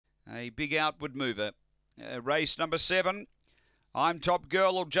A big outward mover. Race number 7. I'm Top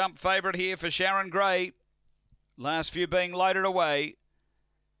Girl will jump favourite here for Sharon Gray. Last few being loaded away.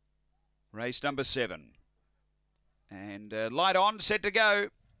 Race number 7. And light on, set to go.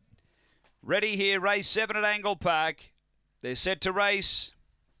 Ready here, race 7 at Angle Park. They're set to race.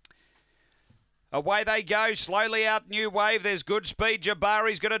 Away they go, slowly out New Wave. There's good speed.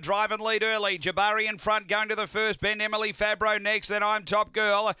 Jabari's going to drive and lead early. Jabari in front, going to the first bend. Emily Fabro next, then I'm Top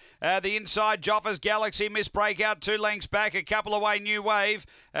Girl. The inside, Joffa's Galaxy, Miss Breakout, 2 lengths back, a couple away, New Wave.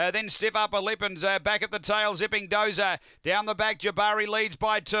 Then Stiff Upper Lip and back at the tail, Zipping Dozer. Down the back, Jabari leads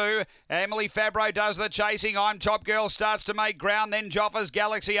by 2. Emily Fabro does the chasing. I'm Top Girl starts to make ground. Then Joffa's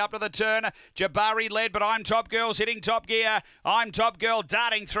Galaxy up to the turn. Jabari led, but I'm Top Girl's hitting top gear. I'm Top Girl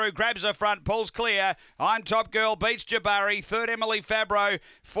darting through, grabs the front, pulls clear. I'm Top Girl beats Jabari. 3rd, Emily Fabro.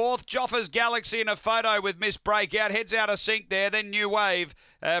 4th, Joffa's Galaxy in a photo with Miss Breakout. Heads out of sync there. Then New Wave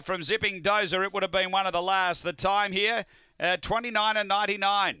from Zipping Dozer. It would have been one of the last. The time here,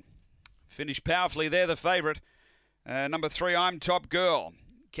 29:99. Finished powerfully there, the favourite. Number 3, I'm Top Girl.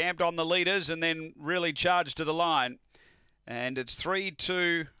 Camped on the leaders and then really charged to the line. And it's 3,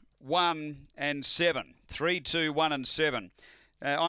 2, 1 and 7. 3, 2, 1 and 7.